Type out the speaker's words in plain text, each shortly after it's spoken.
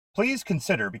Please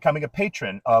consider becoming a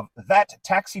patron of That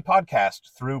Taxi Podcast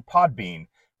through Podbean.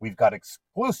 We've got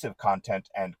exclusive content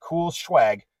and cool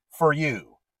swag for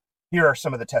you. Here are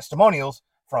some of the testimonials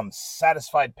from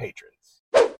satisfied patrons.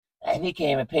 I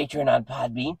became a patron on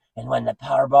Podbean and won the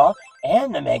Powerball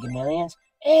and the Mega Millions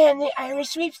and the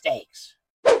Irish sweepstakes.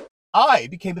 I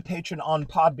became a patron on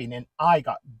Podbean and I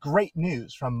got great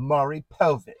news from Maury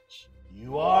Povich.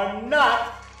 You are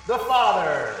not the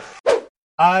father.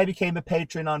 I became a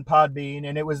patron on Podbean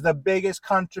and it was the biggest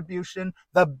contribution,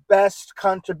 the best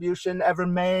contribution ever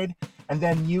made. And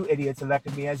then you idiots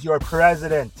elected me as your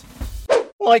president.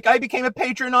 Like I became a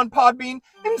patron on Podbean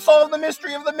and solved the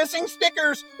mystery of the missing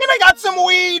stickers and I got some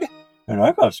weed. And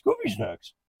I got Scooby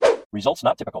Snacks. Results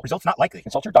not typical. Results not likely.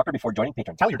 Consult your doctor before joining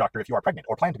Patreon. Tell your doctor if you are pregnant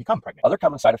or plan to become pregnant. Other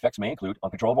common side effects may include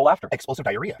uncontrollable laughter, Explosive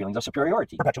diarrhea, feelings of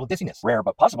superiority, perpetual dizziness, rare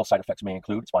but possible side effects may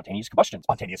include spontaneous combustion,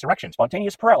 spontaneous erections,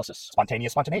 spontaneous paralysis,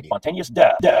 spontaneous spontaneity, spontaneous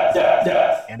death,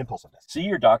 and impulsiveness. See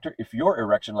your doctor if your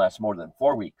erection lasts more than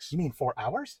 4 weeks. You mean 4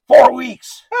 hours? 4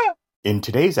 weeks! In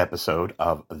today's episode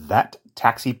of That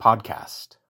Taxi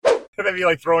Podcast. That'd be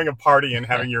like throwing a party and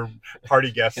having your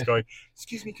party guests going,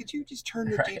 excuse me, could you just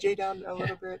turn the DJ down a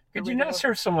little bit? Could you not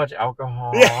serve so much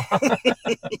alcohol? Yeah.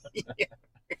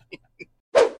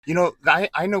 You know,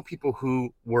 I know people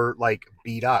who were like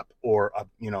beat up or,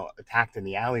 attacked in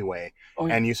the alleyway. Oh,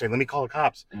 yeah. And you say, let me call the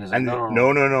cops. And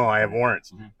no, I have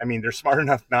warrants. Mm-hmm. I mean, they're smart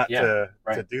enough not to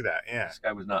do that. Yeah. This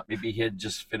guy was not. Maybe he had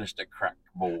just finished a crack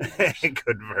bowl. It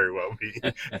could very well be.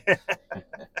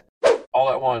 All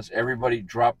at once, everybody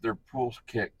dropped their pool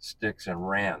sticks and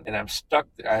ran. And I'm stuck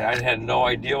there. I had no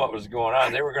idea what was going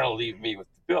on. They were going to leave me with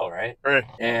the bill, right? Right.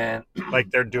 And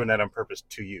like they're doing that on purpose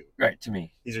to you. Right, to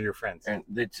me. These are your friends. And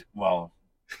can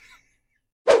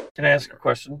I ask a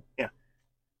question? Yeah.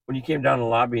 When you came down the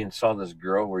lobby and saw this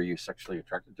girl, were you sexually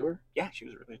attracted to her? Yeah, she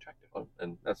was really attractive. Oh,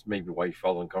 and that's maybe why you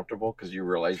felt uncomfortable, because you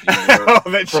realized you were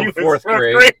that from she was fourth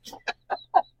grade.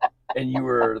 And you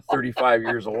were 35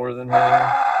 years older than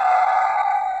her.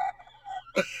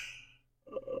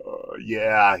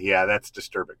 Yeah, that's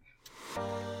disturbing.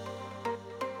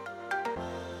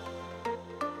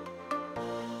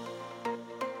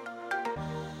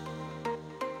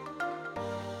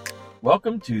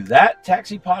 Welcome to That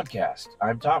Taxi Podcast.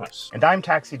 I'm Thomas. And I'm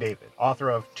Taxi David, author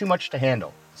of Too Much to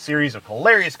Handle, a series of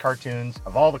hilarious cartoons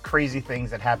of all the crazy things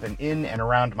that happen in and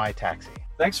around my taxi.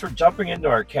 Thanks for jumping into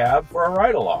our cab for a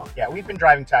ride along. Yeah, we've been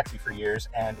driving taxi for years,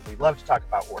 and we love to talk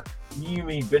about work. You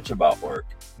mean bitch about work?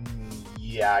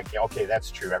 Yeah, okay, that's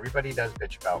true. Everybody does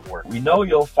bitch about work. We know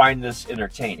you'll find this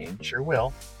entertaining. Sure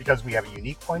will, because we have a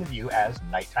unique point of view as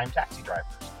nighttime taxi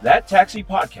drivers. That Taxi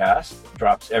Podcast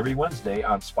drops every Wednesday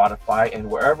on Spotify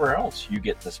and wherever else you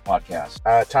get this podcast.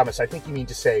 Thomas, I think you mean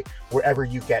to say wherever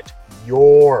you get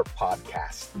your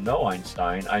podcast. No,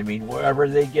 Einstein. I mean wherever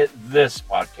they get this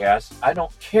podcast. I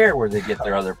don't care where they get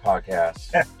their other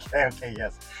podcasts. Okay,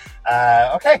 yes.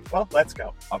 Okay, well, let's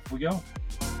go. Up we go.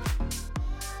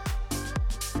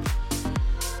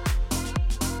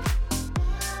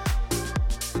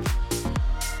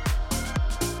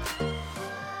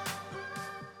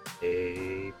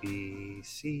 A, B,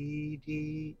 C,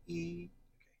 D, E.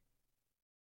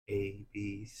 A,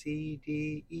 B, C,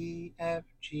 D, E, F,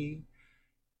 G,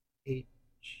 H.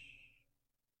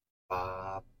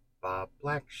 Bob, Bob,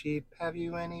 black sheep, have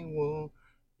you any wool?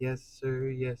 Yes,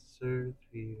 sir, 3.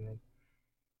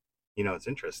 You know, it's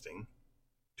interesting.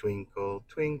 Twinkle,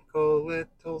 twinkle,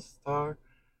 little star,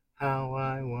 how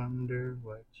I wonder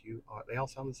what you are. They all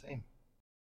sound the same.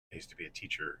 I used to be a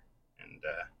teacher, and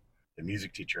the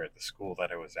music teacher at the school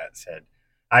that I was at said,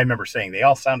 I remember saying they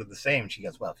all sounded the same. She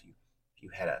goes, well, if you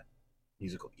had a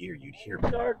musical ear, you'd hear me.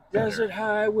 Dark desert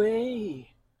highway,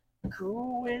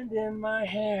 cool wind in my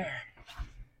hair,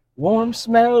 warm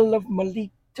smell of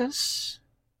malitas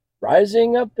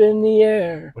rising up in the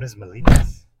air. What is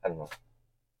malitas? I don't know.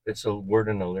 It's a word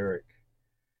in a lyric.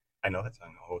 I know that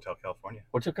song, Hotel California.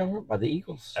 What's it come from? By the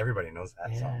Eagles. Everybody knows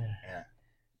that song. Yeah.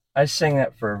 I sang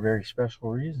that for a very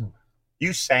special reason.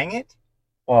 You sang it?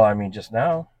 Well, I mean, just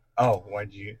now. Oh,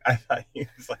 why'd you? I thought it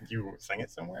was like you sang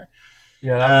it somewhere.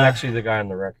 Yeah, I'm actually the guy on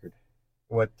the record.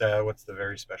 What's the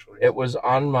very special reason? It was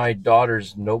on my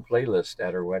daughter's no playlist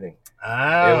at her wedding.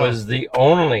 Oh. It was the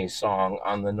only song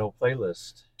on the no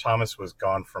playlist. Thomas was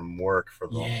gone from work for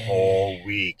the whole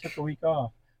week. Took a week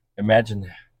off. Imagine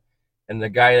that. And the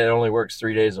guy that only works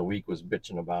 3 days a week was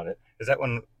bitching about it. Is that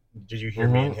when Did you hear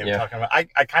me and him talking about? I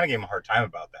kind of gave him a hard time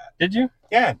about that. Did you?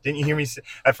 Yeah, didn't you hear me?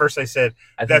 At first, I said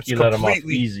I think that's you let him off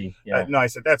completely easy. Yeah. no, I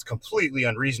said that's completely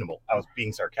unreasonable. I was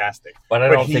being sarcastic, but I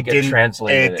don't think it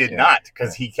translated. It did not,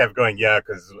 because he kept going,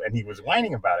 and he was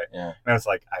whining about it. Yeah, and I was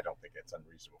like, I don't think it's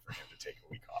unreasonable for him to take a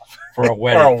week off for a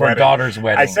wedding, for a daughter's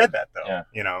wedding. I said that though,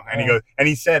 and he goes, and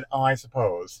he said, oh, I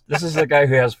suppose. This is the guy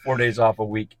who has 4 days off a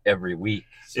week every week.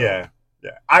 So. Yeah.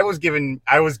 Yeah, I was giving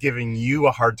you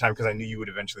a hard time because I knew you would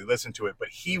eventually listen to it, but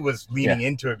he was leaning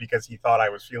into it because he thought I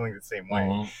was feeling the same way.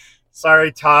 Mm-hmm.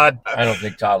 Sorry, Todd. I don't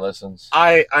think Todd listens.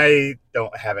 I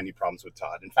don't have any problems with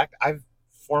Todd. In fact, I've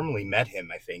formally met him,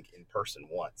 I think, in person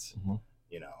once. Mm-hmm.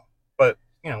 But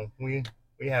we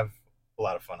have a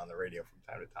lot of fun on the radio from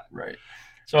time to time. Right.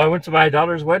 So I went to my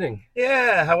daughter's wedding.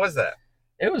 Yeah, how was that?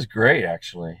 It was great,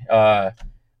 actually.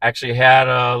 Actually had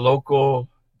a local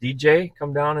DJ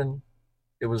come down and.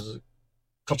 It was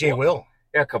DJ Will.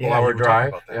 Yeah, a couple hour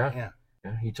drive. Yeah.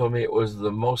 He told me it was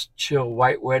the most chill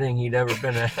white wedding he'd ever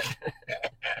been at.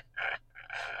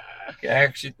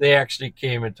 They actually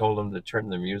came and told him to turn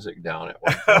the music down at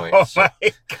one point. My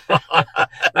God.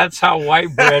 That's how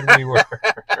white bread we were.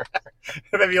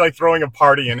 That'd be like throwing a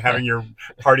party and having your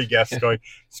party guests going,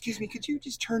 excuse me, could you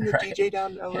just turn the DJ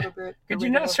down a little bit? Could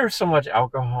you not serve so much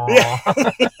alcohol?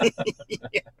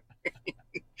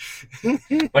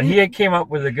 But he had came up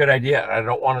with a good idea. I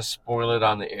don't want to spoil it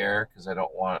on the air because I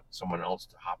don't want someone else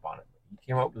to hop on it. He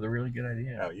came up with a really good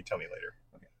idea. Oh, you tell me later.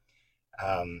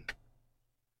 Okay.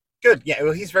 Good. Yeah.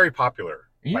 Well, he's very popular,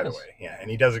 by the way. Yeah, and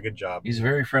he does a good job. He's a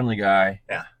very friendly guy.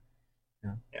 Yeah.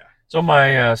 So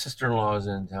my sister-in-law is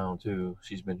in town too.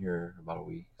 She's been here about a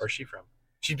week. Where's she from?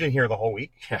 She's been here the whole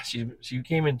week. Yeah. She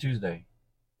came in Tuesday,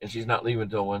 and she's not leaving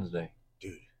until Wednesday.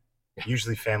 Dude.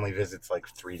 Usually family visits like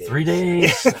 3 days. 3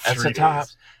 days. That's the top.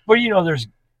 But there's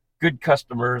good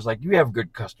customers. Like you have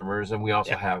good customers, and we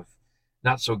also have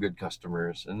not so good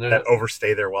customers, and that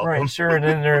overstay their welcome. Right, sure. And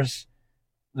then there's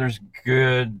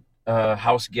good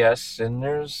house guests, and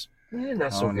there's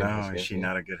not so good. No, is she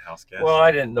not a good house guest? Well,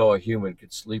 I didn't know a human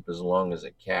could sleep as long as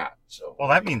a cat. So well,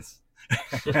 that means,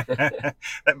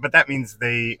 but that means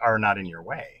they are not in your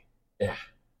way. Yeah,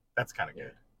 that's kind of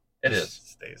good. It is.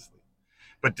 Stay asleep.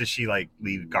 But does she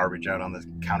leave garbage out on the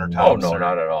countertops? Oh no,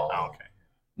 not at all. Oh, okay,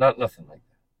 nothing like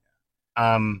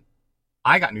that.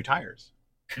 I got new tires.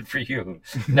 Good for you.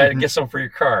 Now to get some for your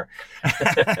car.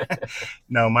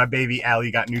 No, my baby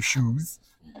Allie got new shoes,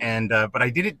 and but I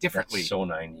did it differently. That's so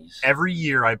 90s. Every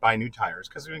year I buy new tires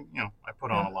because I put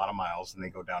on a lot of miles and they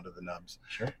go down to the nubs.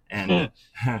 Sure. And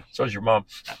so is your mom.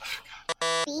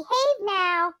 Behave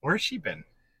now. Where's she been?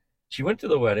 She went to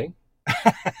the wedding.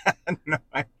 No,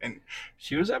 I've been.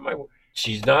 She was at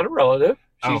She's not a relative.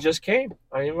 She just came.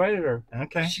 I invited her.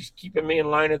 Okay. She's keeping me in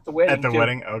line at the wedding. At the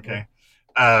wedding, okay.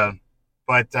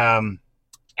 But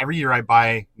every year I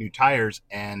buy new tires,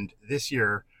 and this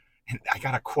year, I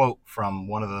got a quote from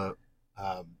one of the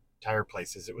tire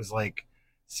places. It was like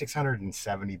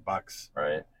 $670,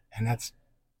 right? And that's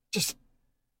just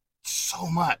so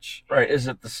much, right? Is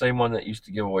it the same one that used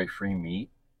to give away free meat?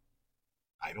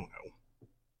 I don't know,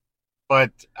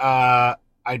 but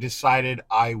I decided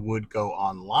I would go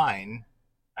online.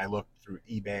 I looked through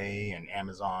eBay and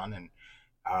Amazon and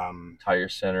Tire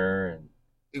Center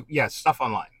and stuff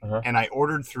online. And I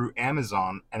ordered through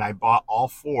Amazon, and I bought all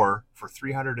 4 for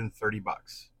 $330.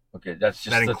 Okay, that's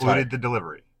just that included the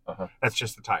delivery. That's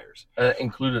just the tires.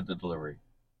 Included the delivery,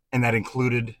 and that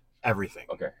included everything.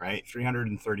 Okay, right,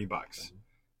 $330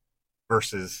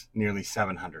 versus nearly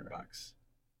 $700,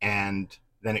 and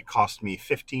then it cost me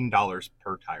 $15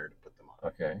 per tire to put them on.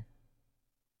 Okay,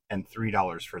 and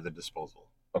 $3 for the disposal.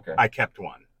 Okay, I kept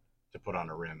one to put on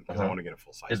a rim because I want to get a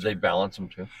full size. Did they balance them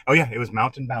too? Oh yeah, it was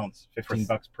mountain balance, $15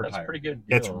 per tire. That's pretty good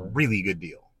deal. It's really good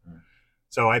deal.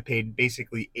 So I paid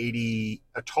basically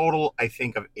a total, I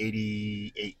think, of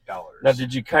 $88. Now,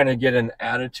 did you kind of get an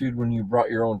attitude when you brought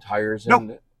your own tires in?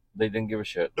 Nope. They didn't give a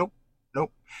shit? Nope.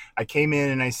 I came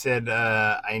in and I said,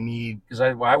 I need... Because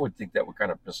I would think that would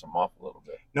kind of piss them off a little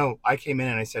bit. No, I came in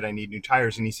and I said, I need new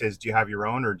tires. And he says, do you have your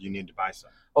own or do you need to buy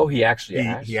some? Oh, he actually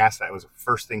asked? He asked that. It was the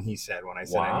first thing he said when I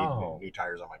said I need new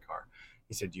tires on my car.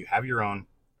 He said, do you have your own?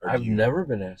 I've never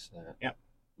been asked that. Yep.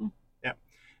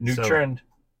 New trend.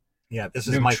 Yeah, this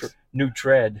is my new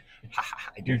tread.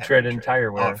 New tread and tire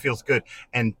wear. Oh, it feels good,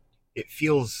 and it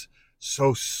feels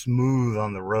so smooth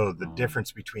on the road. The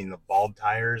difference between the bald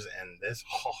tires and this,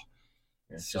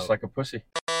 it's just like a pussy.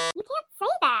 You can't say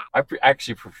that. I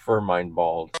actually prefer mine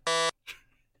bald,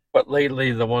 but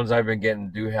lately the ones I've been getting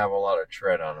do have a lot of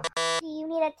tread on them. Do you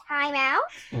need a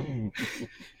timeout?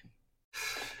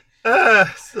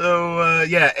 It's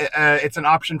an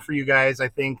option for you guys, I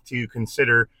think, to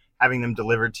consider having them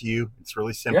delivered to you. It's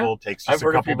really simple. It takes I've just a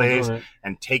heard of couple people days, doing it.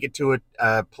 and take it to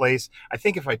a place. I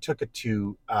think if I took it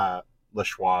to Le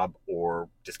Schwab or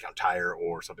Discount Tire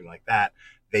or something like that,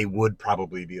 they would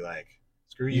probably be like,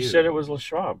 "Screw you." You said it was Le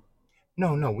Schwab.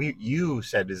 No. You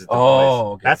said is it the Oh,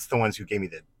 place? okay. That's the ones who gave me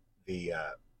the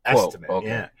Quote, estimate. okay.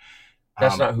 Yeah,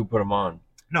 That's not who put them on.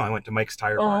 No, I went to Mike's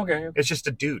Tire Oh, Barn. okay. It's just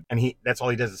a dude, and that's all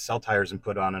he does is sell tires and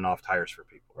put on and off tires for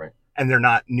people. Right. And they're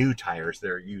not new tires;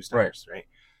 they're used tires, right?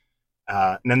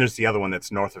 And then there's the other one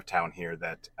that's north of town here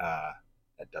that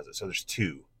does it. So there's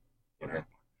two. Okay.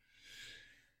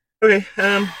 Okay.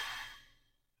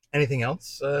 Anything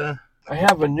else? I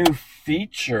have a new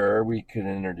feature we could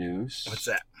introduce. What's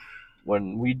that?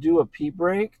 When we do a pee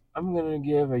break, I'm going to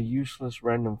give a useless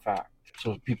random fact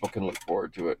so people can look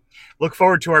forward to it. Look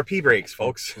forward to our pee breaks,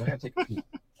 folks. I gotta take a pee.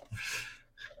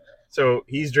 So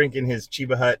he's drinking his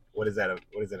Chiba Hut. What is that? A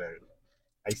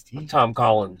iced tea? Tom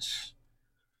Collins.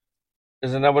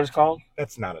 Isn't that what it's called?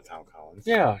 That's not a Tom Collins.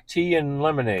 Yeah, tea and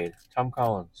lemonade. Tom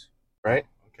Collins, right?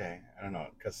 Okay, I don't know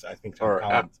because I think Tom Or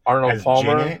Collins Arnold has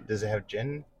Palmer. gin in it. Does it have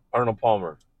gin? Arnold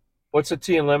Palmer. What's a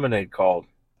tea and lemonade called?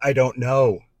 I don't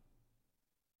know.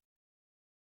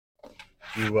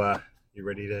 You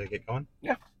ready to get going?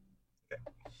 Yeah. Okay.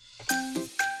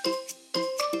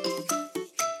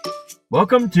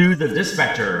 Welcome to the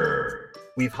Dispatcher.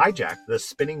 We've hijacked the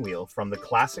spinning wheel from the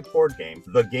classic board game,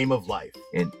 The Game of Life.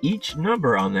 And each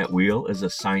number on that wheel is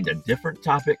assigned a different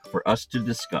topic for us to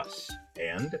discuss.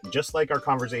 And just like our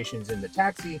conversations in the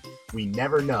taxi, we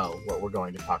never know what we're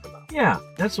going to talk about. Yeah,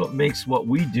 that's what makes what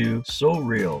we do so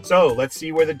real. So let's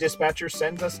see where the dispatcher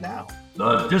sends us now.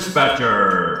 The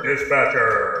Dispatcher.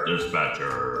 Dispatcher.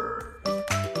 Dispatcher.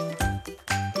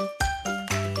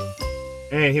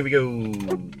 And here we go.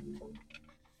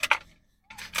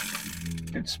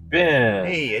 It's been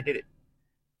Hey, I did it.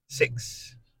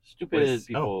 6. Stupid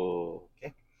People.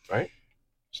 Okay. Right?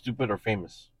 Stupid or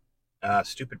famous?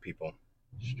 Stupid people.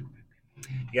 You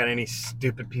got any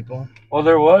stupid people? Well,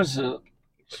 there was Put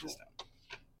this down.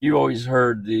 you always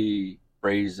heard the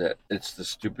phrase that it's the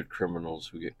stupid criminals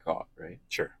who get caught, right?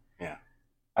 Sure. Yeah.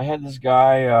 I had this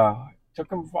guy,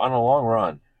 took him on a long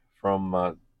run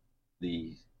from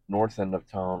the north end of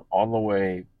town all the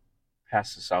way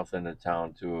past the south end of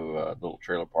town to a little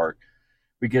trailer park.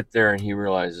 We get there and he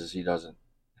realizes he doesn't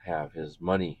have his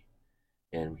money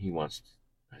and he wants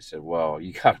I said, well,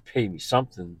 you got to pay me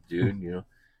something, dude, you know.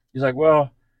 He's like,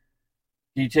 well,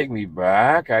 can you take me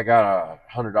back? I got a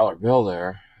 $100 bill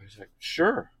there. I was like,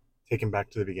 sure. Take him back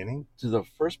to the beginning? To the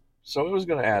first, so it was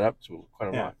going to add up to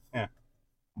quite a lot. Yeah.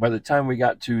 By the time we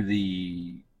got to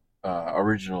the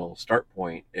original start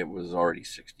point, it was already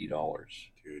 $60.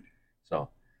 Dude. So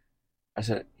I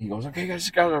said, he goes, okay, I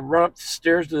just got to run up the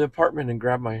stairs to the apartment and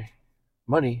grab my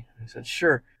money. I said,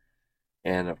 sure.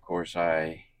 And of course,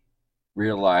 I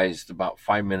realized about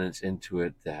 5 minutes into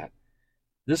it that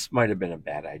this might have been a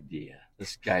bad idea.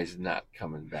 This guy's not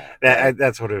coming back.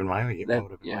 That's what it reminded me.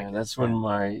 That's when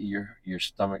your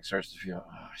stomach starts to feel,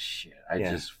 oh shit, I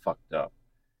just fucked up.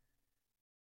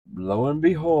 Lo and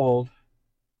behold,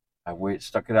 I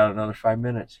stuck it out another 5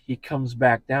 minutes. He comes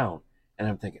back down, and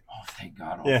I'm thinking, oh thank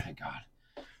God, thank God.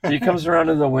 So he comes around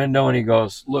to the window and he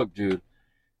goes, look, dude,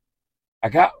 I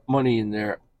got money in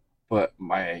there, but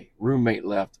my roommate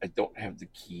left. I don't have the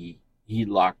key. He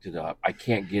locked it up. I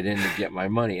can't get in to get my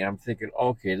money. And I'm thinking,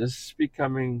 okay, this is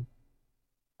becoming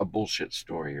a bullshit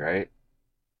story, right?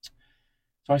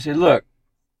 So I say, look,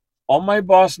 all my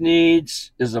boss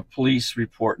needs is a police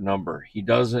report number. He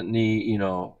doesn't need,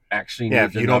 actually need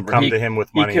if the you number. don't come to him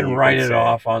with money, he can write it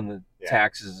off on the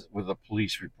taxes with a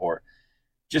police report.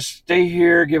 Just stay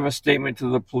here, give a statement to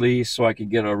the police so I can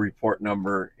get a report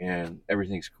number and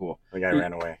everything's cool. The guy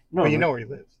ran away. No, well, you know where he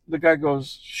lives. The guy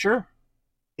goes, sure.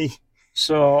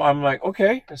 So I'm like,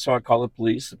 okay. So I call the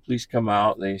police. The police come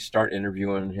out. They start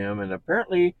interviewing him. And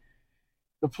apparently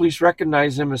the police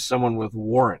recognize him as someone with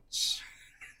warrants.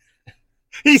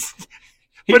 He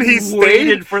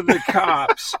waited for the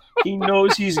cops. He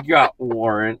knows he's got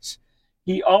warrants.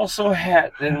 He also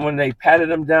had, and when they patted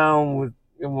him down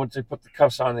and once they put the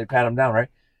cuffs on, they pat him down, right?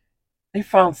 They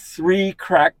found 3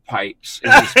 crack pipes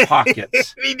in his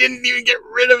pockets. He didn't even get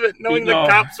rid of it, knowing the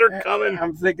cops are coming.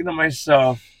 I'm thinking to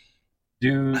myself,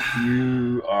 dude,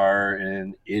 you are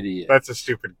an idiot. That's a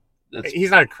stupid. He's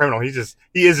not a criminal. He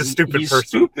is a stupid person.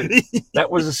 Stupid.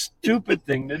 That was a stupid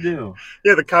thing to do.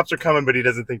 Yeah, the cops are coming, but he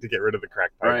doesn't think to get rid of the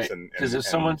crack pipes. Right. Because if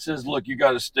someone says, look, you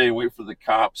got to stay away from the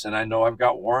cops, and I know I've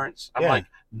got warrants, I'm like,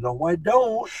 No, I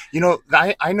don't.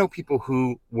 I know people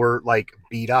who were like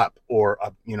beat up or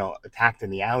attacked in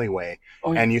the alleyway,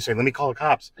 Oh, yeah. and you say, "Let me call the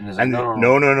cops," And he's like, and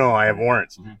no, I have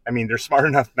warrants. Mhm. I mean, they're smart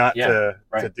enough not Yeah, to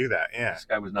right. do that. Yeah, This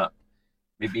guy was not.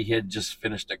 Maybe he had just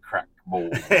finished a crack bowl.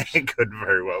 it could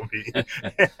very well be.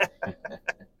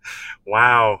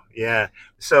 Wow. Yeah.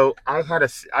 So I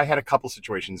had a couple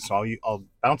situations. So I'll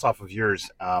bounce off of yours,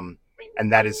 and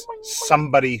that is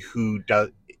somebody who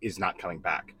is not coming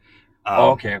back.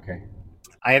 Okay.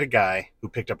 I had a guy who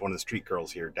picked up one of the street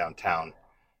girls here downtown,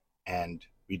 and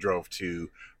we drove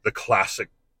to the classic.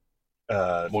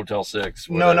 Motel 6.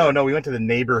 No. We went to the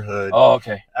neighborhood. Oh,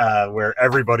 okay. Where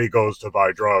everybody goes to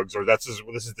buy drugs, or this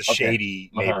is the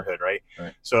shady neighborhood, right?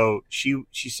 Right. So she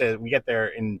said we get there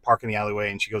and park in the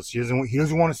alleyway, and she goes, he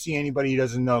doesn't want to see anybody he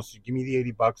doesn't know. So give me the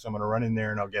 $80. I'm gonna run in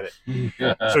there and I'll get it.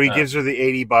 So he gives her the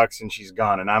 $80 and she's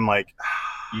gone, and I'm like,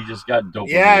 you just got dope.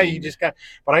 Yeah, you just got.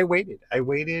 But I waited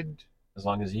as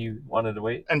long as he wanted to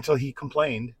wait until he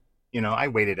complained. I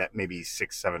waited at maybe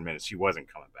 6-7 minutes. She wasn't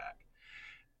coming back.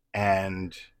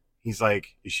 And he's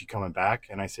like, "Is she coming back?"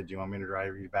 And I said, "Do you want me to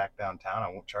drive you back downtown? I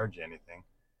won't charge you anything."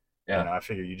 Yeah. I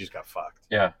figure you just got fucked.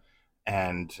 Yeah.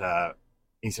 And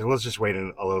he said, "Let's just wait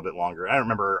a little bit longer." I don't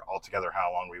remember altogether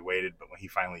how long we waited, but when he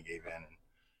finally gave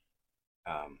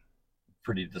in,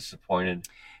 pretty disappointed.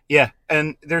 Yeah,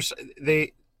 and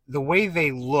the way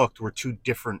they looked were two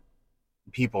different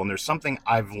people, and there's something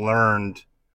I've learned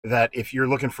that if you're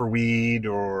looking for weed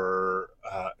or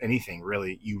anything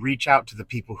really, you reach out to the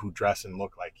people who dress and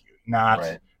look like you,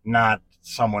 not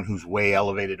someone who's way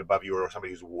elevated above you or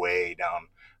somebody who's way down.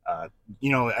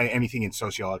 Anything in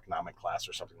socioeconomic class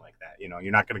or something like that.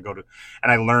 You're not going to go to.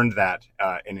 And I learned that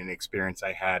in an experience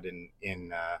I had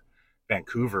in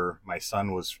Vancouver. My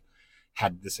son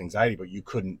had this anxiety, but you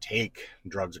couldn't take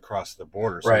drugs across the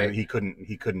border, so right. he couldn't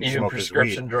even smoke his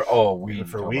weed. Weed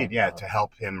for weed, yeah, to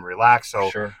help him relax. So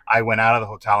sure. I went out of the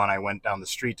hotel and I went down the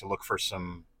street to look for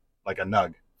some, like a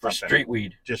nug, for street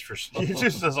weed, just something.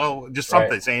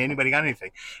 Right. Say anybody got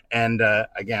anything? And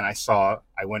again, I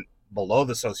went below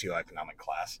the socioeconomic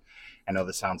class. I know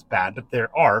this sounds bad, but there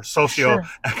are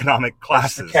socioeconomic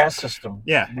classes. That's the caste system.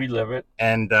 Yeah, we live it.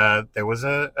 And there was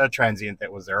a transient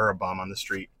that was there, or a bum on the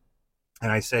street.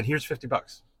 And I said, "Here's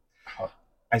 $50.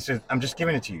 I said, "I'm just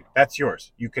giving it to you. That's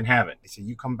yours. You can have it." He said,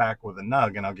 "You come back with a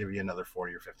nug and I'll give you another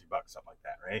 40 or $50, something like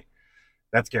that, right?"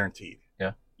 That's guaranteed.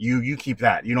 Yeah. You keep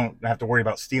that. You don't have to worry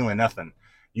about stealing nothing.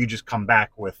 You just come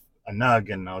back with a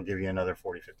nug and I'll give you another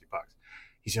 40, $50.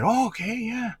 He said, "Oh, okay,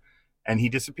 yeah." And he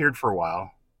disappeared for a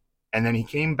while. And then he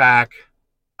came back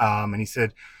and he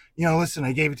said, "Listen,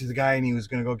 I gave it to the guy and he was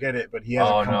going to go get it, but he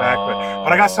hasn't come back.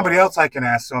 But I got somebody else I can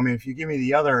ask. So, I mean, if you give me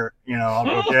the other, I'll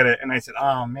go get it." And I said,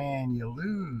 "Oh, man, you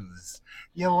lose.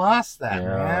 You lost that,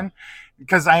 man.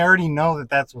 Because I already know that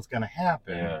that's what's going to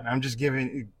happen. Yeah. I'm just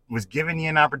giving you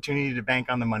an opportunity to bank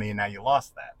on the money, and now you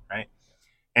lost that, right?"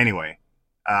 Anyway,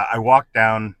 I walked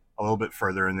down a little bit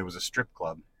further, and there was a strip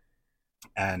club.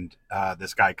 And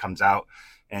this guy comes out,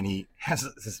 and he has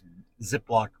this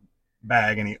Ziploc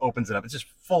bag, and he opens it up. It's just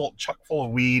chock full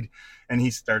of weed, and he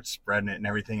starts spreading it and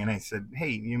everything. And I said,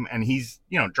 "Hey," and he's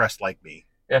dressed like me.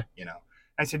 Yeah.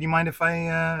 I said, "You mind if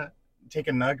I take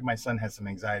a nug? My son has some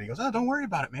anxiety." He goes, "Oh, don't worry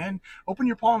about it, man. Open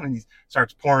your palm." And he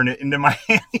starts pouring it into my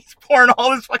hand. He's pouring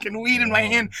all this fucking weed in my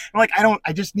hand. I'm like,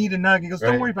 I just need a nug. He goes,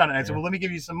 "Don't worry about it." And I said, "Well, let me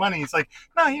give you some money." He's like,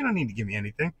 "No, you don't need to give me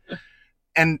anything."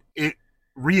 And it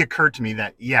reoccurred to me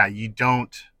that, yeah, you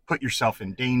don't put yourself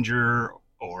in danger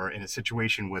or in a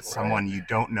situation with someone you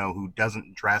don't know who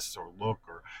doesn't dress or look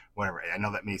or whatever. I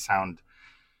know that may sound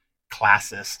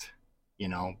classist,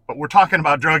 but we're talking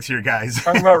about drugs here, guys.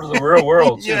 Talking about the real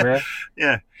world, too, man.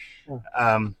 Yeah.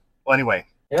 Well, anyway.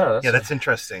 Yeah, that's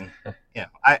interesting. Yeah.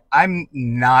 I'm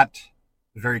not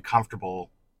very comfortable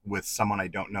with someone I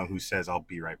don't know who says, "I'll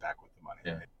be right back with the money."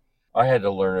 Yeah. I had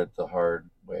to learn it the hard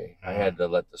way. I had to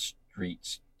let the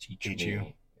streets teach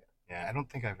you. Yeah, I don't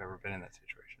think I've ever been in that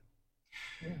situation.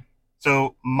 Yeah.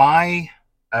 So my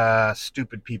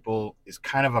Stooopid People is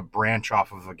kind of a branch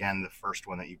off of, again, the first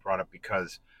one that you brought up,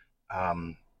 because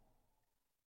I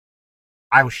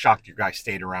was shocked your guy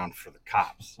stayed around for the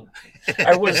cops.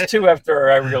 I was too,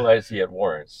 after I realized he had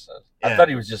warrants. I thought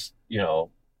he was just,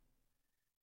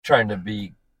 trying to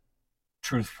be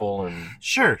truthful. And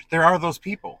sure, there are those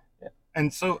people. Yeah.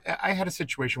 And so I had a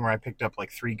situation where I picked up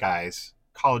like 3 guys,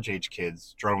 college-age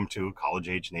kids, drove them to a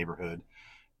college-age neighborhood,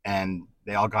 and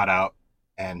they all got out,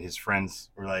 and his friends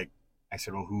were like, I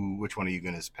said, "Well, which one are you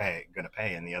going to pay?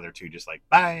 And the other 2 just like,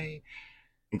 bye,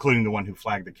 including the one who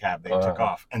flagged the cab. They took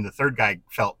off. And the third guy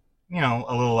felt, a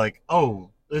little like, oh,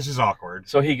 this is awkward.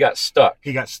 So he got stuck.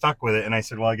 He got stuck with it, and I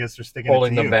said, well, I guess they're sticking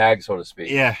Holding it to the you. bag, so to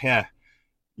speak. Yeah.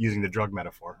 Using the drug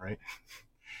metaphor, right?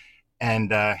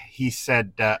 And he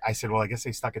said, I said, well, I guess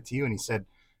they stuck it to you. And he said,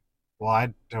 well,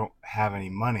 I don't have any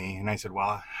money. And I said, well,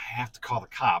 I have to call the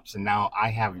cops. And now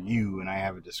I have you, and I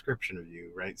have a description of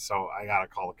you, right? So I got to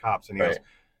call the cops. And he goes,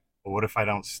 well, what if I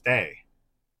don't stay?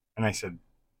 And I said,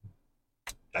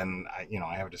 then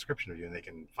I have a description of you, and they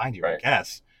can find you, I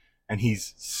guess. And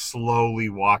he's slowly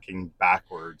walking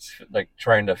backwards, like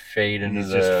trying to fade into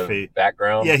the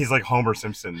background. Yeah, he's like Homer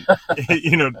Simpson,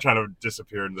 trying to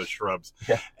disappear into the shrubs.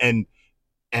 Yeah.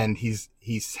 And he's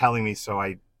telling me, so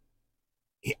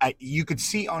you could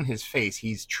see on his face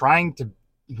he's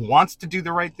wants to do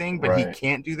the right thing, but he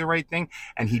can't do the right thing,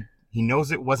 and he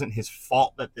knows it wasn't his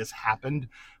fault that this happened,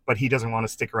 but he doesn't want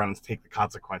to stick around and take the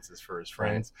consequences for his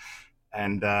friends.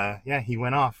 And he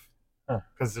went off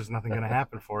because there's nothing going to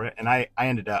happen for it. And I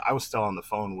ended up, I was still on the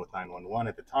phone with 911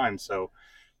 at the time, so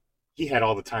he had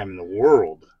all the time in the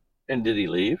world. And did he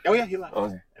leave? Oh yeah, he left.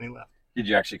 Okay. And he left. Did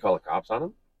you actually call the cops on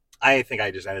him? I think I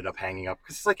just ended up hanging up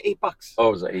because it's like $8. Oh,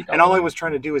 it was $8. And all I was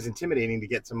trying to do is intimidating to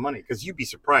get some money, because you'd be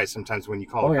surprised sometimes when you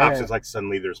call the cops, it's like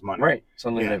suddenly there's money. Right.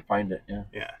 Suddenly they find it. Yeah.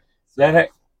 Yeah. That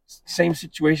same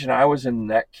situation. I was in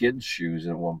that kid's shoes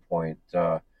at one point.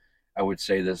 I would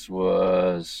say this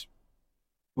was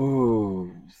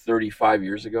 35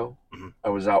 years ago. Mm-hmm. I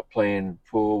was out playing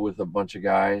pool with a bunch of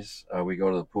guys. We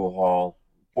go to the pool hall,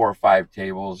 4 or 5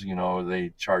 tables.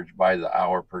 They charge by the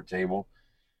hour per table.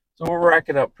 So we're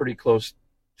racking up pretty close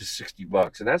to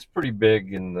 $60, and that's pretty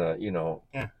big in the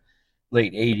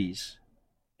late 80s.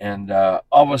 And all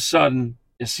of a sudden,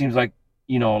 it seems like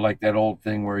like that old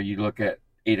thing where you look at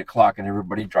 8 o'clock and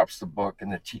everybody drops the book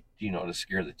and to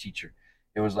scare the teacher.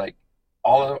 It was like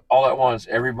all at once,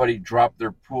 everybody dropped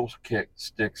their pool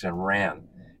sticks and ran,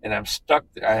 and I'm stuck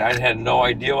there. I had no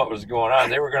idea what was going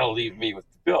on. They were going to leave me with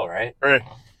the bill, right? Right.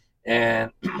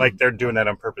 And like they're doing that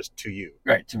on purpose to you,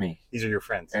 right? To me, these are your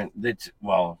friends. And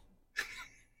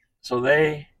so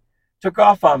they took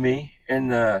off on me,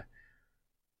 and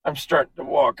I'm starting to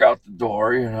walk out the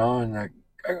door, and the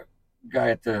guy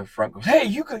at the front goes, "Hey,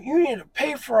 you need to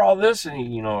pay for all this," and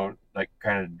he,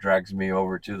 kind of drags me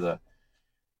over to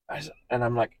and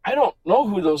I'm like, I don't know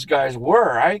who those guys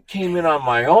were. I came in on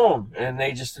my own, and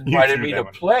they just invited me to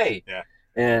play. Yeah.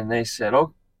 And they said,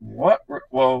 "Oh, what?"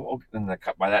 Well, and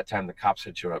by that time the cops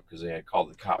had showed up because they had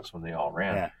called the cops when they all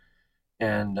ran. Yeah.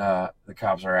 And the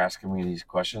cops are asking me these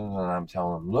questions, and I'm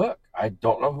telling them, "Look, I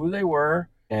don't know who they were,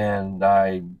 and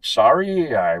I'm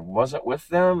sorry I wasn't with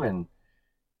them." And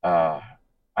I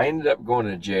ended up going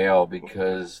to jail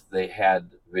because they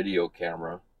had video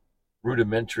camera,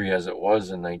 rudimentary as it was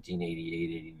in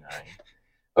 1988, 89,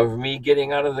 of me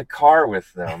getting out of the car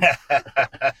with them.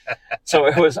 So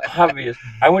it was obvious.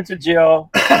 I went to jail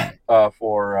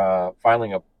for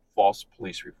filing a false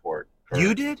police report.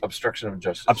 You did? Obstruction of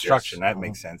justice. Obstruction, yes. That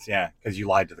makes sense, yeah, because you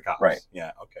lied to the cops. Right.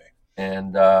 Yeah, okay.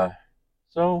 And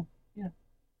so,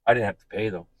 I didn't have to pay,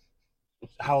 though.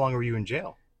 How long were you in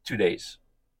jail? 2 days.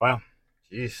 Wow.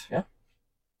 Jeez. Yeah.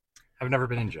 I've never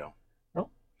been in jail. No.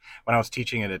 When I was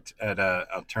teaching at a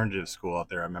alternative school out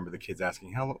there, I remember the kids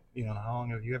asking, how long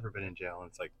have you ever been in jail? And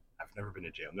it's like, I've never been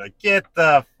in jail. And they're like, get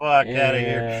the fuck out of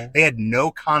here. They had no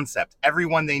concept.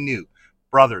 Everyone they knew,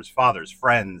 brothers, fathers,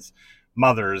 friends,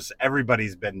 mothers,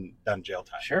 everybody's done jail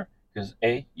time. Sure. Because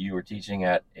you were teaching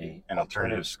at an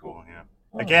alternative school. Yeah.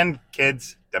 Oh. Again,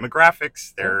 kids,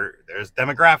 demographics. There's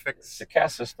demographics. It's a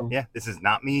caste system. Yeah, this is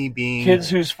not me being... Kids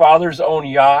whose fathers own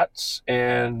yachts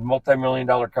and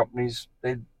multi-million-dollar companies,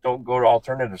 they don't go to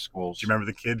alternative schools. Do you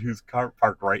remember the kid whose car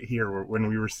parked right here when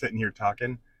we were sitting here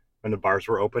talking, when the bars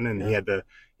were open, and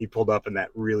he pulled up in that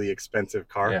really expensive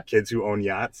car, kids who own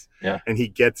yachts, and he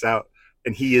gets out,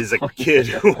 and he is a kid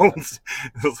who owns,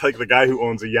 it's like the guy who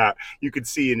owns a yacht. You could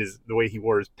see in the way he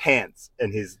wore his pants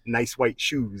and his nice white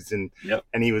shoes, and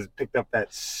he was picked up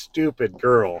that stupid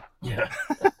girl. Yeah.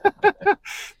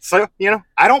 So,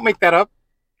 I don't make that up.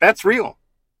 That's real.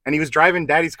 And he was driving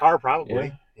daddy's car probably,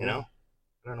 I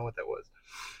don't know what that was.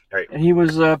 All right. And he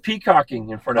was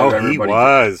peacocking in front of everybody. He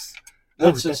was.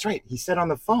 That's right. He said on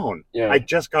the phone, I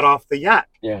just got off the yacht.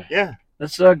 Yeah. Yeah.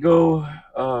 Let's go.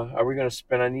 Are we going to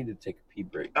spin? I need to take a pee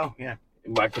break. Oh, yeah.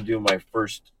 I could do my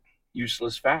first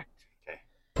useless fact. Okay.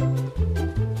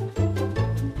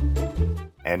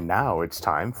 And now it's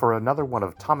time for another one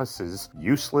of Thomas's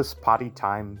useless potty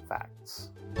time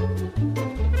facts.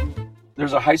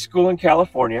 There's a high school in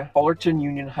California, Fullerton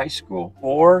Union High School.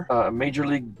 4 Major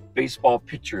League Baseball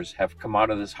pitchers have come out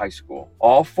of this high school.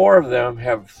 All 4 of them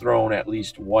have thrown at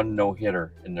least 1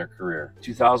 no-hitter in their career.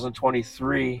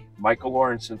 2023, Michael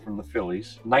Lawrenson from the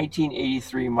Phillies.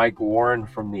 1983, Mike Warren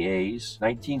from the A's.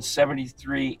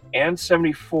 1973 and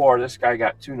 74, this guy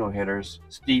got 2 no-hitters.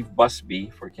 Steve Busby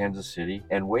for Kansas City.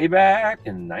 And way back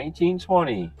in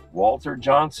 1920, Walter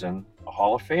Johnson, a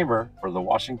Hall of Famer for the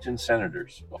Washington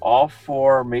Senators. All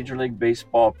 4 Major League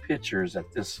Baseball pitchers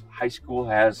that this high school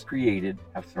has created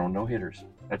have thrown no-hitters.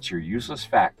 That's your useless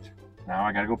fact. Now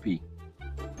I gotta go pee.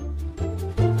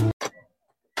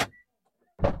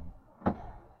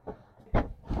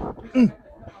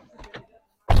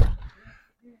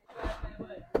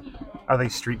 Are they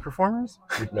street performers?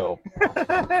 No.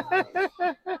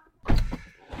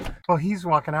 Well, he's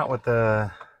walking out with the...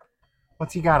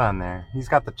 What's he got on there? He's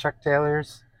got the Chuck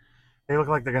Taylors. They look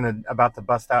like they're about to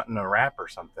bust out in a rap or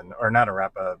something. Or not a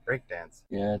rap, a breakdance.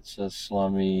 Yeah, it's a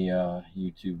slummy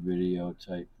YouTube video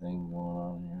type thing going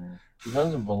on here. He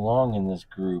doesn't belong in this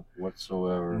group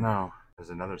whatsoever. No.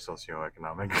 There's another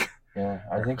socioeconomic... Yeah,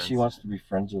 I think she wants to be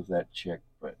friends with that chick,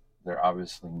 but they're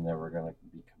obviously never going to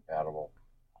be compatible.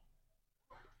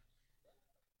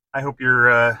 I hope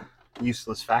your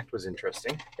useless fact was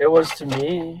interesting. It was to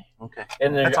me. Okay.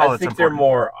 And That's all I that's think they're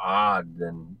important. more odd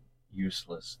than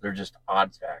useless. They're just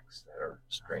odd facts that are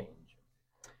strange.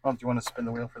 Well, do you want to spin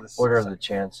the wheel for this? What are the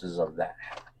chances of that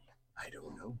happening? I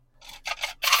don't know.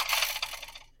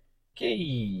 Okay,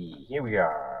 here we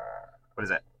are. What is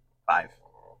that? 5.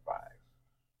 5.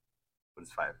 What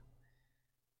is 5?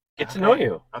 Get to know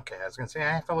you. Okay, I was going to say,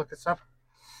 I have to look this up.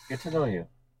 Get to know you.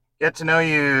 Get to know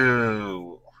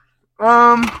you.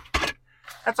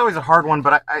 That's always a hard one,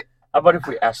 but I How about if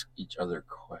we ask each other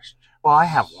questions? well, I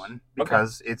have one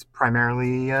because it's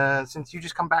primarily since you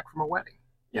just come back from a wedding,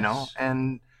 you know,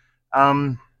 and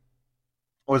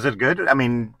was it good? I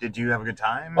mean, did you have a good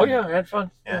time? Oh yeah, I had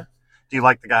fun. Yeah. Do you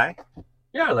like the guy?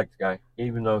 Yeah, I like the guy,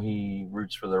 even though he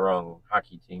roots for the wrong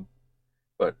hockey team.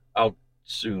 But I'll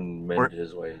soon mend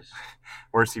his ways.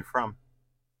 Where's he from?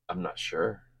 I'm not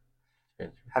sure.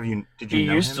 Did you know He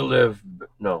used him? to live.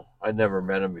 No, I never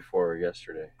met him before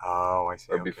yesterday. Oh, I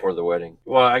see. Or before the wedding.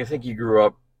 Well, I think he grew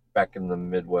up back in the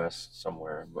Midwest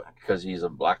somewhere, but because he's a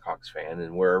Blackhawks fan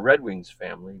and we're a Red Wings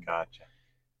family. Gotcha.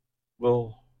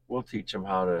 We'll teach him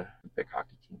how to pick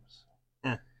hockey teams.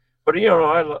 Yeah. But you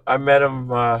know, I met him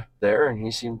there, and he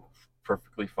seemed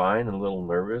perfectly fine and a little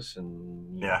nervous,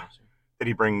 and you know, Did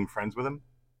he bring friends with him?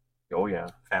 oh yeah,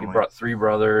 Family. He brought 3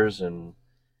 brothers and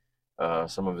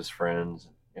some of his friends.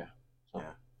 Yeah. So.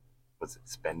 Yeah. Was it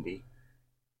spendy?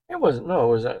 It wasn't. No,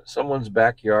 it was at someone's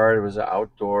backyard. It was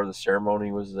outdoor. The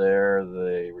ceremony was there.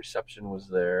 The reception was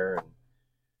there, and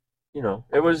you know,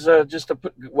 it was just a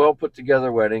well put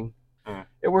together wedding. Yeah.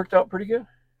 It worked out pretty good.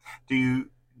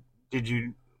 Did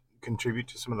you contribute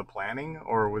to some of the planning,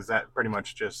 or was that pretty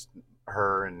much just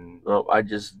her and? No, I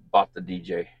just bought the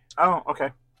DJ. Oh, okay,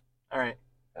 all right.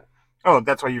 Oh,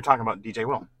 that's why you're talking about DJ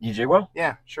Will. DJ Will?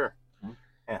 Yeah, sure.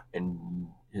 Yeah, and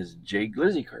his Jay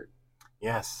Glizzy cart.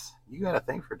 Yes, you got a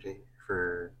thing for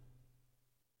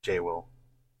Jay Will.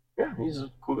 Yeah, he's a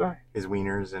cool guy. His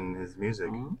wieners and his music.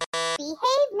 Mm-hmm.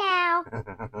 Behave now.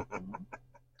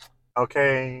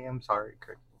 Okay, I'm sorry,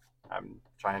 Craig. I'm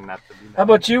trying not to be. How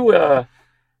about you?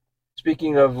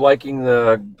 Speaking of liking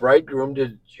the bridegroom,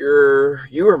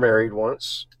 you were married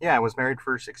once? Yeah, I was married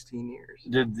for 16 years.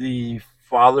 Did the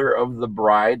father of the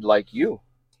bride like you?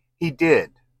 He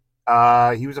did.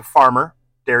 He was a farmer,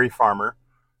 dairy farmer.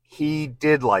 He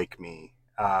did like me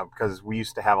because we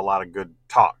used to have a lot of good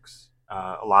talks.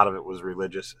 A lot of it was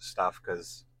religious stuff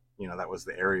because you know that was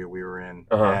the area we were in,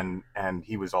 and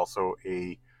he was also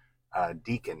a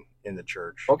deacon in the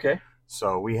church. Okay.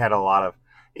 So we had a lot of.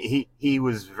 He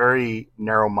was very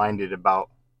narrow-minded about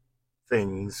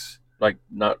things. Like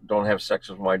don't have sex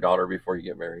with my daughter before you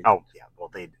get married. Oh yeah, well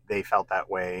they felt that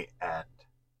way, and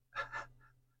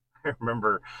I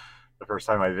remember the first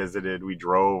time I visited, we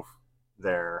drove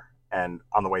there, and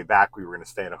on the way back we were going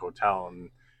to stay at a hotel, and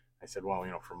I said, well,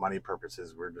 you know, for money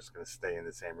purposes, we're just going to stay in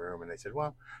the same room, and they said,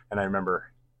 well, and I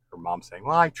remember her mom saying,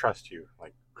 well, I trust you,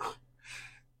 like,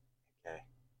 okay,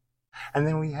 and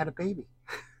then we had a baby.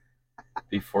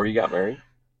 Before you got married?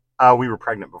 We were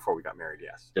pregnant before we got married.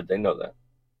 Yes. Did they know that?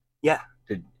 Yeah.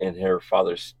 And her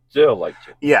father still liked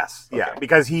you? Yes. Okay. Yeah.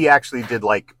 Because he actually did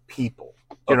like people.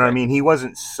 You know what I mean? He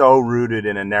wasn't so rooted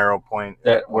in a narrow point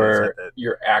where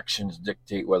your actions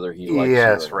dictate whether he likes you.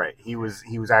 Yes, right. He was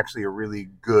actually a really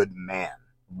good man.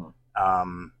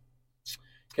 Mm-hmm.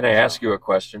 Can I ask you a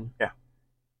question? Yeah.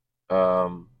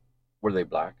 Were they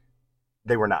black?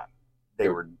 They were not. They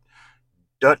were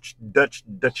Dutch,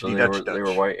 So they Dutch.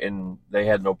 were white, and they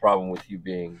had no problem with you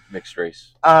being mixed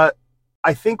race.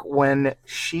 I think when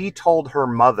she told her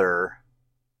mother,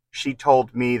 she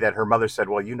told me that her mother said,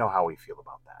 "Well, you know how we feel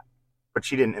about that," but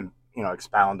she didn't,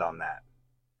 expound on that.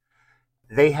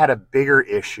 They had a bigger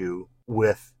issue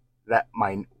with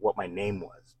what my name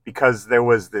was, because there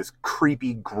was this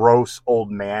creepy, gross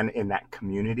old man in that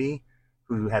community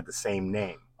who had the same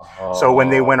name. So when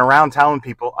they went around telling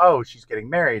people, "Oh, she's getting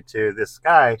married to this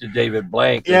guy," to David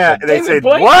Blank, they said,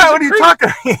 "What? What are you talking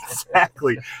about?"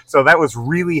 Exactly. So that was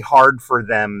really hard for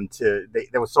them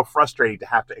that was so frustrating to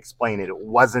have to explain it. It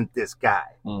wasn't this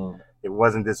guy. It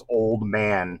wasn't this old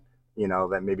man,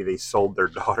 that maybe they sold their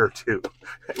daughter to.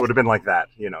 It would have been like that,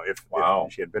 if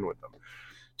she had been with them.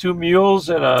 2 mules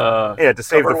and to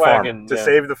save the farm. wagon, to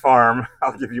save the farm,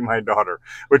 I'll give you my daughter,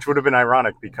 which would have been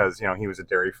ironic because he was a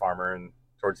dairy farmer, and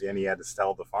towards the end he had to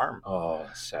sell the farm. Oh,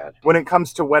 sad. When it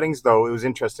comes to weddings, though, it was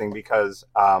interesting because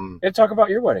talk about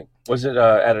your wedding. Was it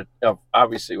at a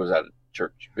obviously it was at a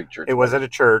church, big church? It was at a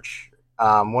church,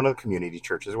 one of the community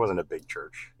churches. It wasn't a big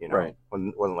church, right?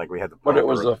 It wasn't like we had the. But it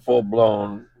was a full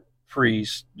blown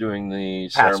priest doing the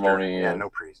ceremony. Yeah, no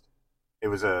priest. It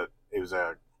was a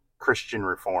Christian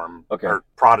Reform, or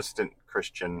Protestant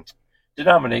Christian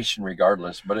denomination,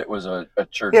 regardless. But it was a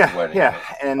church wedding. Yeah,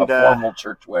 and a formal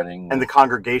church wedding, and the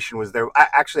congregation was there.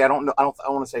 Actually, I don't know. I don't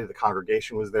want to say the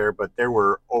congregation was there, but there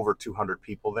were over 200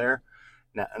 people there,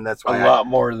 and that's why a lot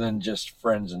more than just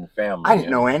friends and family. I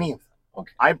didn't know any of them.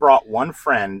 Okay. I brought one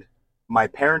friend. My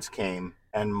parents came,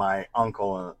 and my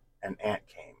uncle and aunt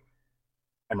came,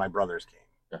 and my brothers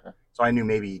came. So I knew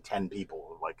maybe 10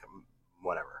 people, like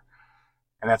whatever.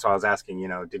 And that's why I was asking,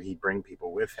 did he bring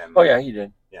people with him? Oh, yeah, he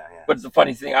did. Yeah. But the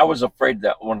funny thing, I was afraid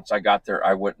that once I got there,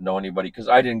 I wouldn't know anybody because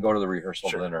I didn't go to the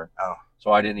rehearsal dinner. Oh.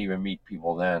 So I didn't even meet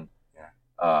people then.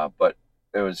 Yeah. But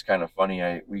it was kind of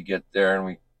funny. We get there and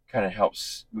we kind of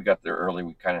we got there early.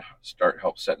 We kind of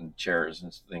help setting chairs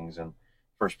and things. And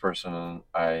first person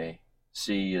I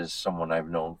see is someone I've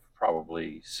known for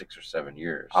probably 6 or 7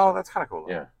 years. Oh, that's kind of cool.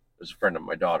 Yeah. It was a friend of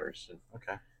my daughter's.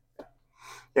 Okay.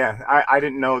 Yeah, I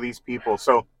didn't know these people.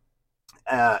 So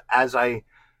as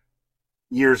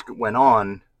years went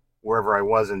on, wherever I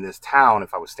was in this town,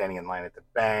 if I was standing in line at the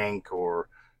bank or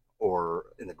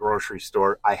in the grocery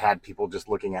store, I had people just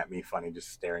looking at me funny, just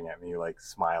staring at me, like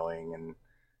smiling, and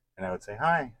I would say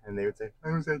hi, and they would say,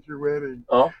 "I was at your wedding."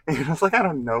 Oh, and I was like, I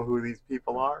don't know who these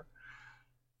people are.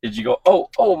 Did you go?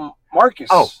 Oh, Marcus.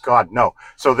 Oh God, no.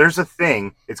 So there's a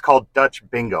thing. It's called Dutch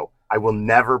bingo. I will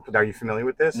never. Are you familiar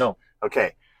with this? No.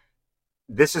 Okay.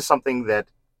 This is something that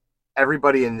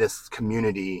everybody in this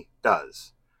community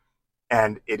does.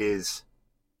 And it is,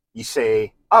 you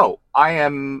say, "Oh, I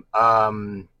am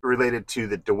related to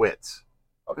the DeWitts."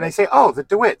 Okay. And they say, "Oh, the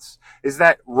DeWitts. Is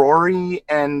that Rory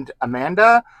and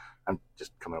Amanda?" I'm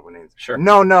just coming up with names. Sure.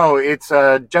 No, it's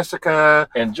Jessica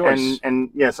and Joyce. And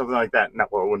yeah, something like that. No,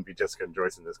 well, it wouldn't be Jessica and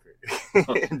Joyce in this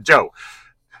community. Joe.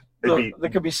 They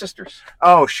could be sisters.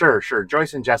 Oh, sure.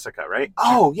 Joyce and Jessica, right?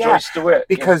 Oh, yeah. Joyce DeWitt.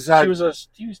 Because she was a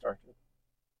TV star.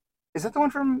 Is that the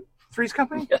one from Three's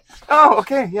Company? Yes. Oh,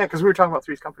 okay. Yeah, because we were talking about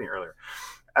Three's Company earlier.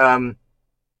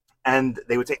 And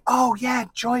they would say, "Oh, yeah,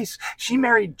 Joyce. She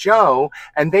married Joe,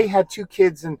 and they had 2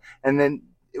 kids, and then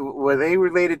were they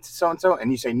related to so-and-so?" And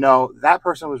you say, "No, that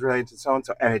person was related to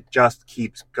so-and-so," and it just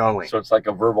keeps going. So it's like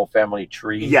a verbal family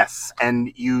tree. Yes,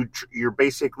 and you're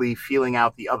basically feeling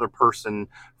out the other person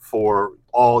for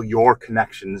all your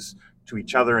connections to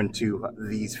each other and to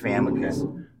these families.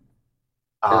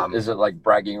 Okay. Is it like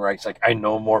bragging rights? Like, I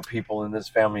know more people in this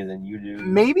family than you do?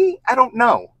 Maybe. I don't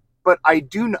know. But I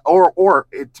do know, or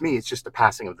to me, it's just the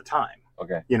passing of the time.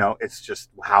 Okay. It's just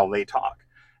how they talk.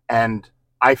 And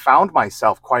I found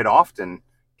myself quite often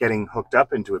getting hooked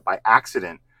up into it by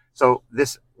accident. So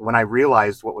when I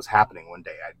realized what was happening one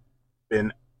day, I'd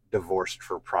been divorced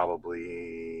for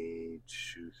probably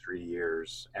 2-3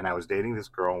 years, and I was dating this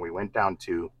girl, and we went down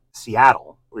to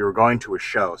Seattle. We were going to a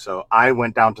show, so I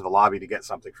went down to the lobby to get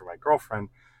something for my girlfriend,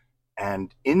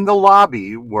 and in the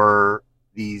lobby were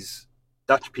these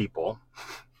Dutch people.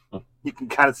 You can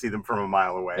kind of see them from a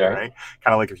mile away, right?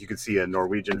 Kind of like if you could see a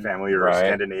Norwegian family or a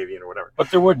Scandinavian or whatever.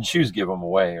 But their wooden shoes give them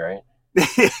away, right?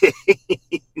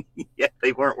 Yeah,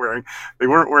 they weren't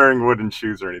wearing wooden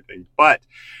shoes or anything. But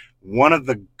one of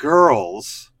the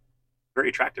girls, very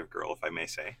attractive girl, if I may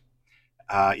say,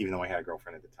 even though I had a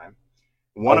girlfriend at the time.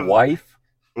 Wife?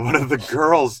 One of the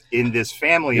girls in this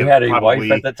family. You had a wife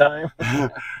at the time?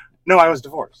 No, I was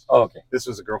divorced. Oh, okay. This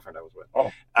was a girlfriend I was with.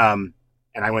 Oh.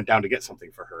 And I went down to get something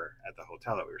for her at the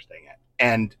hotel that we were staying at.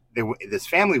 And this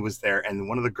family was there, and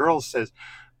one of the girls says,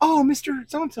 "Oh, Mr.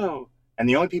 So-and-so." And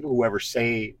the only people who ever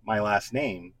say my last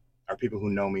name are people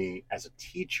who know me as a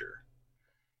teacher.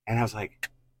 And I was like,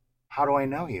 how do I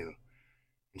know you?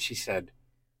 And she said,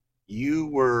 you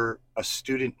were a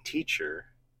student teacher.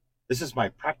 This is my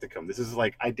practicum. This is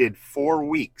like, I did 4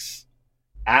 weeks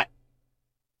at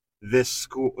this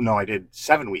school. No, I did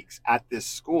 7 weeks at this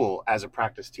school as a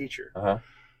practice teacher. Uh-huh.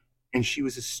 And she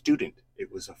was a student.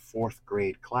 It was a 4th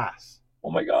grade class. Oh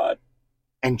my God.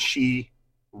 And she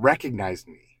recognized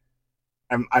me.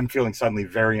 I'm feeling suddenly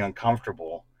very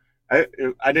uncomfortable. I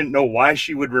didn't know why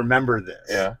she would remember this.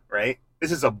 Yeah. Right?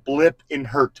 This is a blip in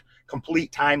her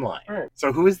complete timeline. Right.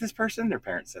 So who is this person? Their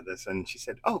parents said this. And she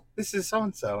said, oh, this is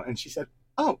so-and-so. And she said,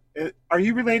 oh, are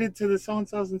you related to the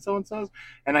so-and-sos and so-and-sos?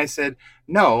 And I said,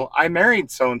 no, I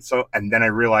married so-and-so. And then I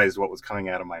realized what was coming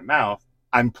out of my mouth.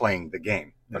 I'm playing the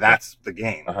game. Okay. That's the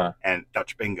game. Uh-huh. And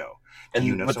Dutch bingo. And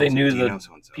you know but so-and-so? they knew Do you the know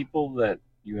so-and-so? people that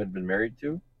you had been married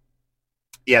to?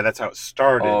 Yeah, that's how it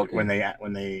started. Oh, okay. when they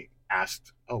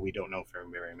asked, oh, we don't know very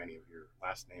many of your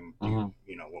last name. Mm-hmm.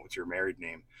 You know, what was your married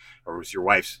name? Or was your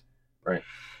wife's? Right.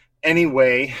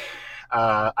 Anyway,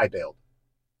 I bailed.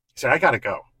 I said, I got to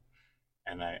go.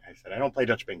 And I said, I don't play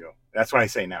Dutch bingo. That's what I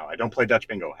say now. I don't play Dutch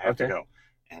bingo. I have to go.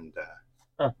 And,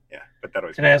 yeah, but that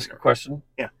always. Can I ask a question?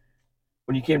 Yeah.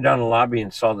 When you came down the lobby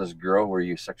and saw this girl, were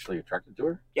you sexually attracted to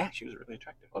her? Yeah, she was really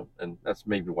attractive. Oh, and that's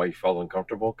maybe why you felt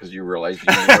uncomfortable, because you realized you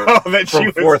were that from she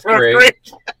was 4th grade. grade.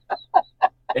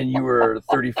 And you were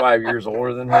 35 years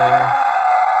older than her.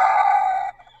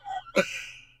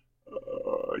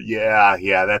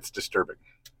 Yeah, that's disturbing.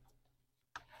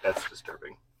 That's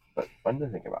disturbing. But fun to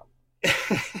think about.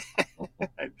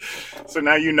 So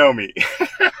now you know me.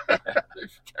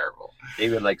 It's terrible.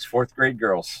 David likes 4th grade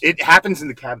girls. It happens in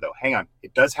the cab, though. Hang on.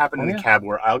 It does happen in the yeah. cab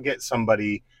where I'll get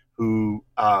somebody who,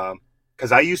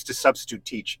 because I used to substitute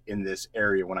teach in this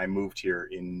area when I moved here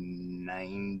in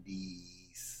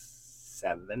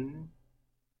 97.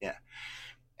 Yeah.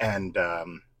 And,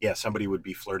 somebody would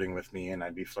be flirting with me and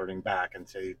I'd be flirting back and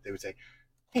they would say,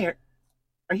 hey,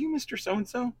 are you Mr.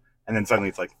 So-and-so? And then suddenly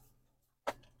it's like,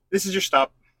 this is your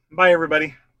stop. Bye,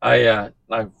 everybody. I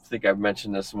think I've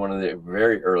mentioned this in one of the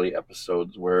very early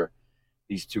episodes where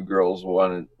these 2 girls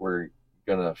were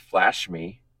gonna flash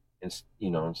me,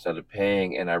 instead of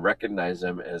paying, and I recognized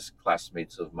them as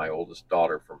classmates of my oldest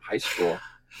daughter from high school.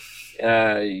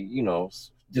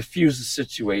 Diffused the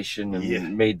situation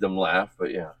and made them laugh,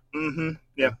 but yeah. Mm-hmm.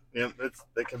 Yeah.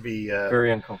 That can be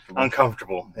very uncomfortable.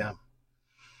 Uncomfortable. Yeah.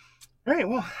 All right.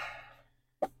 Well,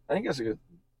 I think that's a good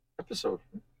episode.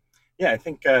 Yeah, I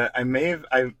think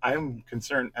I'm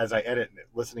concerned as I edit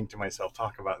listening to myself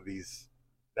talk about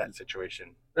that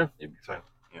situation. Yeah. So,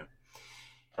 yeah.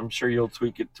 I'm sure you'll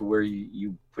tweak it to where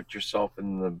you put yourself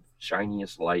in the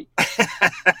shiniest light.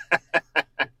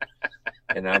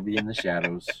 And I'll be in the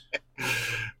shadows.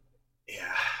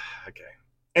 Yeah. Okay.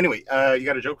 Anyway, you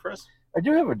got a joke for us? I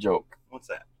do have a joke. What's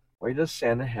that? Why does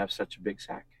Santa have such a big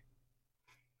sack?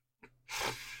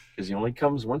 Because he only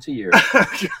comes once a year. Oh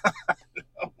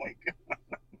my God.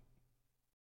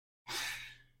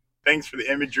 Thanks for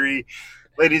the imagery.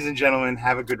 Ladies and gentlemen,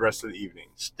 have a good rest of the evening.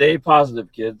 Stay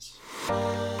positive, kids.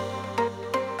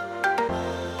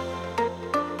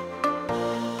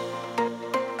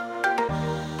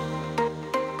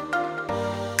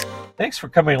 Thanks for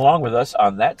coming along with us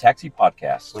on That Taxi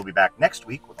Podcast. We'll be back next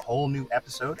week with a whole new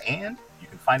episode, and you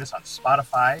can find us on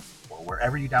Spotify or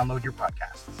wherever you download your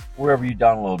podcasts. Wherever you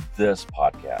download this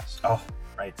podcast. Oh,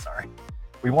 right, sorry.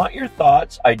 We want your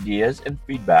thoughts, ideas, and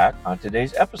feedback on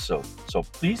today's episode. So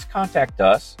please contact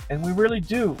us, and we really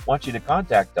do want you to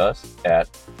contact us at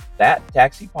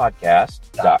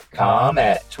thattaxipodcast.com,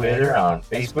 at Twitter, on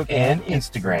Facebook, and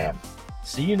Instagram.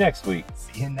 See you next week.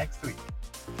 See you next week.